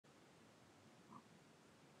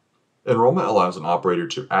Enrollment allows an operator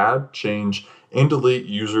to add, change, and delete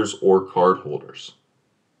users or card holders.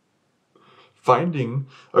 Finding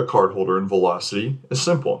a card holder in Velocity is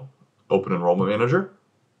simple. Open Enrollment Manager.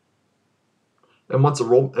 And once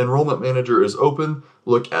Enrollment Manager is open,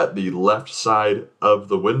 look at the left side of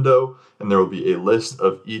the window, and there will be a list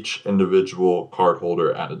of each individual card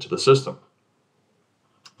holder added to the system.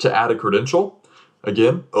 To add a credential,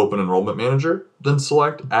 again, open Enrollment Manager, then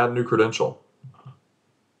select Add New Credential.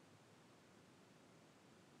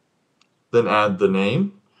 Then add the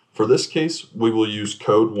name. For this case, we will use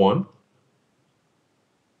code 1.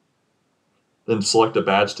 Then select a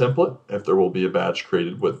badge template if there will be a badge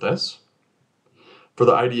created with this. For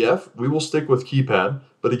the IDF, we will stick with keypad,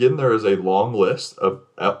 but again, there is a long list of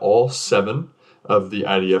all 7 of the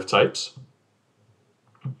IDF types.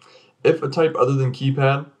 If a type other than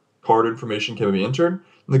keypad, card information can be entered,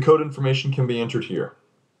 and the code information can be entered here.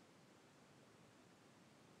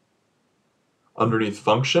 Underneath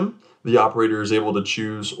function, the operator is able to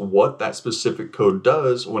choose what that specific code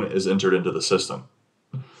does when it is entered into the system.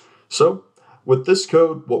 So, with this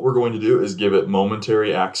code, what we're going to do is give it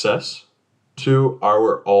momentary access to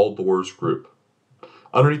our all doors group.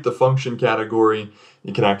 Underneath the function category,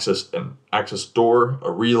 you can access an access door,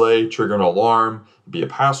 a relay, trigger an alarm, be a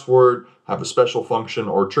password, have a special function,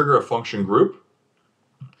 or trigger a function group.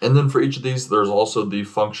 And then for each of these, there's also the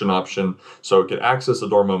function option. So it can access the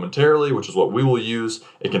door momentarily, which is what we will use.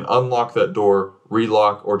 It can unlock that door,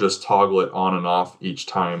 relock, or just toggle it on and off each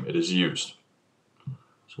time it is used.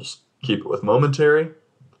 So let's keep it with momentary,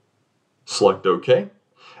 select OK.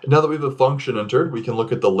 And now that we have a function entered, we can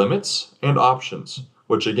look at the limits and options,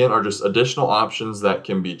 which again are just additional options that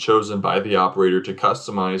can be chosen by the operator to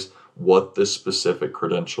customize what this specific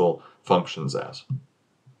credential functions as.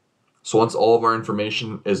 So once all of our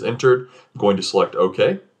information is entered, I'm going to select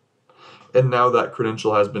OK. And now that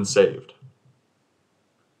credential has been saved.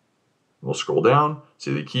 We'll scroll down,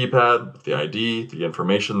 see the keypad with the ID, the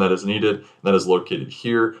information that is needed, that is located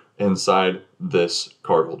here inside this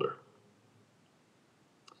card holder.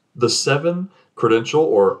 The 7 credential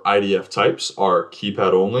or IDF types are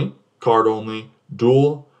keypad only, card only,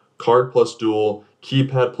 dual, card plus dual,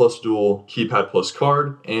 keypad plus dual, keypad plus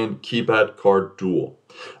card, and keypad card dual.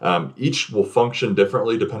 Each will function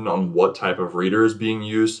differently depending on what type of reader is being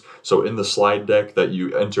used. So in the slide deck that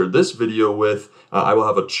you entered this video with, I will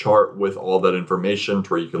have a chart with all that information to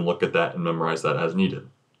where you can look at that and memorize that as needed.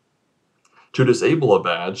 To disable a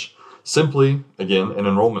badge, simply, again, in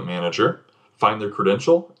Enrollment Manager, find their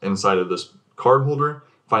credential inside of this card holder,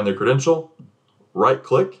 find their credential,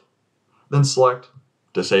 right-click, then select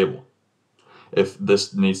Disable. If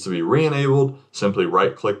this needs to be re-enabled, simply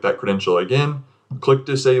right-click that credential again, click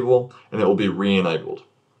Disable, and it will be re-enabled.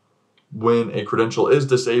 When a credential is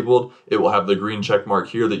disabled, it will have the green check mark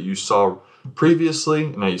here that you saw previously,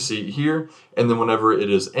 and now you see it here, and then whenever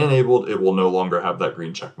it is enabled, it will no longer have that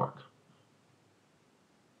green check mark.